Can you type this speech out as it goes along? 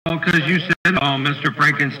'cause you said, oh, Mr.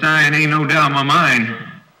 Frankenstein, ain't no doubt in my mind.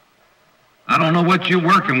 I don't know what you're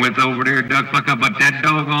working with over there, Duck Fucker, but that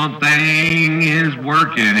doggone thing is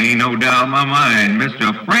working, ain't no doubt in my mind.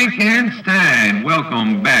 Mr. Frankenstein,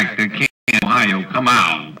 welcome back to Canton, Ohio. Come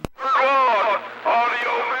out.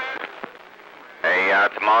 Hey,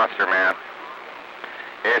 it's a monster, man.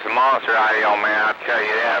 It's a monster audio, man, I'll tell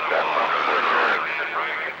you that.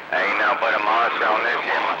 Ain't nothing but a monster on this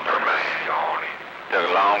here. Took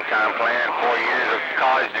a long time playing, 4 years of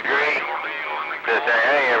college degree. Just say,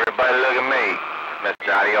 hey, everybody, look at me. Mr.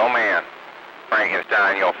 Audio Man.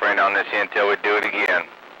 Frankenstein, your friend on this here until we do it again.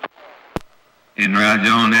 And right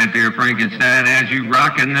on that there, Frankenstein, as you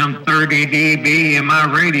rocking them 30 dB in my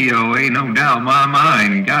radio, ain't no doubt in my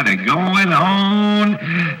mind. Got it going on.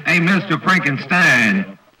 Hey, Mr.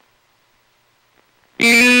 Frankenstein.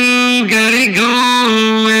 You got it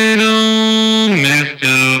going on,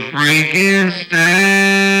 Mr.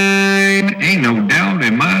 Frankenstein. Ain't no doubt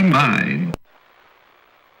in my mind.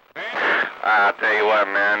 I'll tell you what,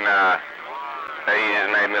 man. You just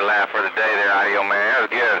made me laugh for the day there, Audio Man. That was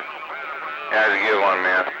good. That was a good one,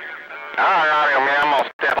 man. All right, Audio Man, I'm going to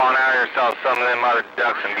step on out here, sell some of them other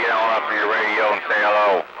ducks, and get on up to your radio and say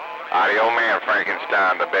hello. Audio Man,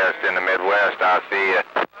 Frankenstein, the best in the Midwest. I'll see you.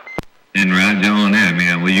 And right on that,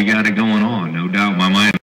 man. Well, you got it going on, no doubt in my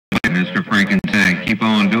mind. Mr. Frankenstein, keep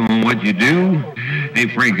on doing what you do. Hey,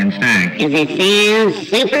 Frankenstein. 'Cause it sounds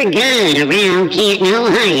super good around Canton,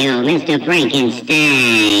 Ohio, Mr.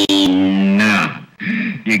 Frankenstein. Nah.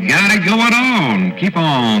 You got it going on. Keep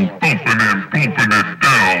on pumping it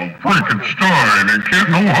down. Frankenstein in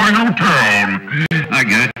Canton, Ohio town. I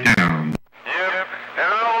got down. Yep,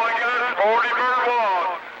 and all I got is 40 bird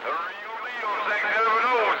walk. The real deal,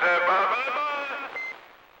 670, said bye-bye.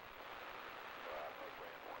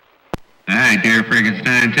 All right, there,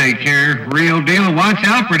 Frankenstein, take care. Real deal. Watch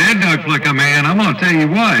out for that duck flicker, man. I'm going to tell you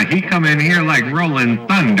what. He come in here like rolling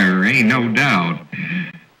thunder, ain't no doubt.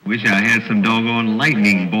 Wish I had some doggone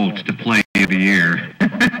lightning bolts to play in the air.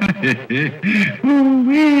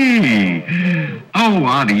 Woo-wee. Oh,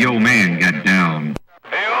 Audio Man got down.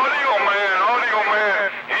 Hey, Audio Man.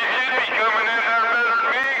 He said he's coming in there better than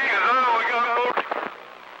me, 'cause we got both.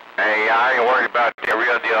 Hey, I ain't worried about the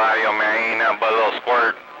real deal, Audio Man. He ain't nothing but a little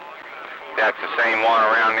squirt. That's the same one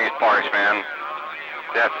around these parts, man.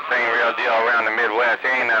 That's the same real deal around the Midwest.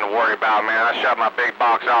 Ain't nothing to worry about, man. I shut my big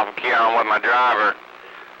box off and key on with my driver.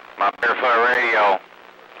 My barefoot radio.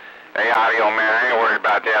 Hey, Audio Man, I ain't worried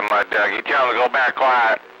about that much, Doug. You tell him to go back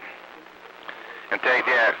quiet and take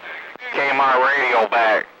that Kmart radio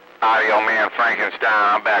back. Audio Man, Frankenstein,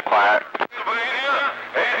 I'm back quiet.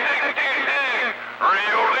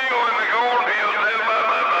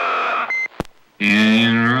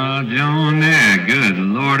 And Roger on that. Good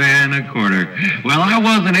Lord and a quarter. Well, I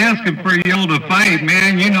wasn't asking for y'all to fight,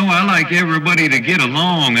 man. You know I like everybody to get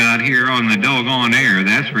along out here on the doggone air.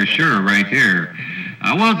 That's for sure right there.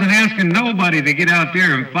 I wasn't asking nobody to get out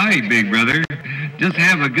there and fight, big brother. Just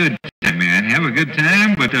have a good time, man. Have a good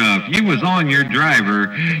time. But if you was on your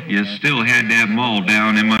driver, you still had that maul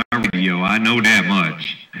down in my radio. I know that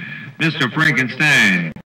much. Mr.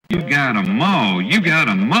 Frankenstein. You got a maul. You got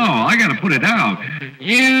a maul. I got to put it out.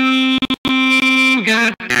 You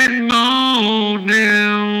got that maul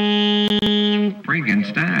down.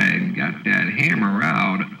 Frankenstein got that hammer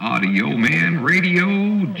out. Audio Man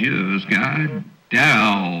radio just got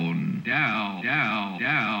down.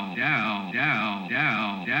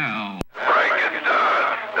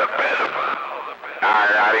 Frankenstein, the pedophile. All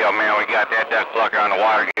right, Audio Man, we got that duck plucker on the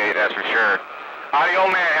water gate, that's for sure. Audio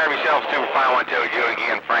Man, have yourself super fine one till we do it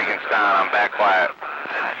again. Frankenstein, I'm back quiet.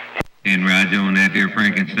 And right on that there,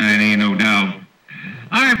 Frankenstein, ain't no doubt.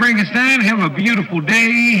 All right, Frankenstein, have a beautiful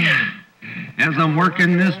day. As I'm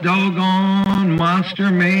working this doggone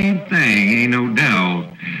monster-made thing, ain't no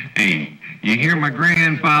doubt. Hey, you hear my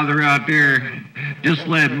grandfather out there? Just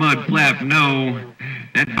let Mudflap know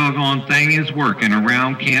that doggone thing is working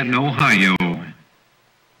around Canton, Ohio.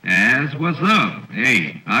 That's what's up.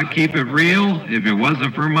 Hey, I keep it real. If it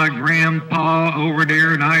wasn't for my grandpa over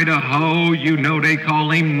there in Idaho, you know they call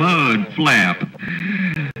him Mudflap.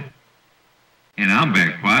 And I'm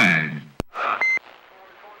back quiet.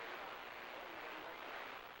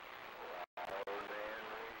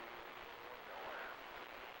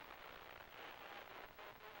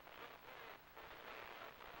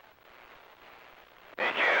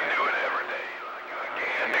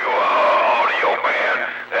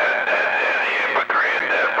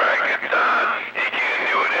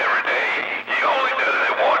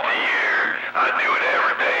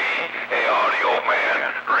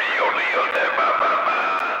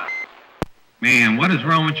 What is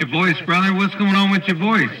wrong with your voice, brother? What's going on with your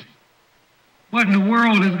voice? What in the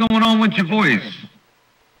world is going on with your voice?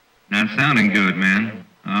 Not sounding good, man.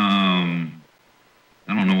 I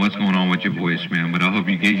don't know what's going on with your voice, man, but I hope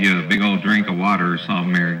you get you a big old drink of water or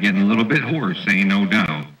something there. Getting a little bit hoarse, ain't no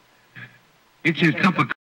doubt. Get you a cup of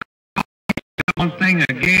one thing, a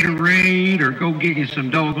Gatorade, or go get you some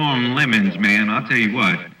doggone lemons, man. I'll tell you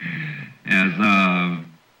what,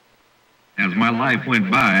 as my life went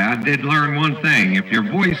by, I did learn one thing. If your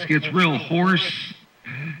voice gets real hoarse,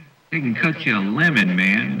 they can cut you a lemon,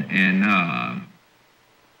 man, and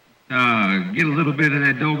get a little bit of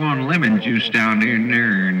that doggone lemon juice down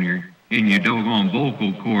there in your doggone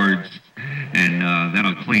vocal cords, and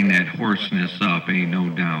that'll clean that hoarseness up, ain't no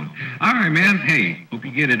doubt. All right, man. Hey, hope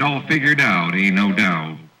you get it all figured out, ain't no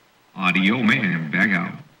doubt. Audio Man, back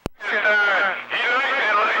out.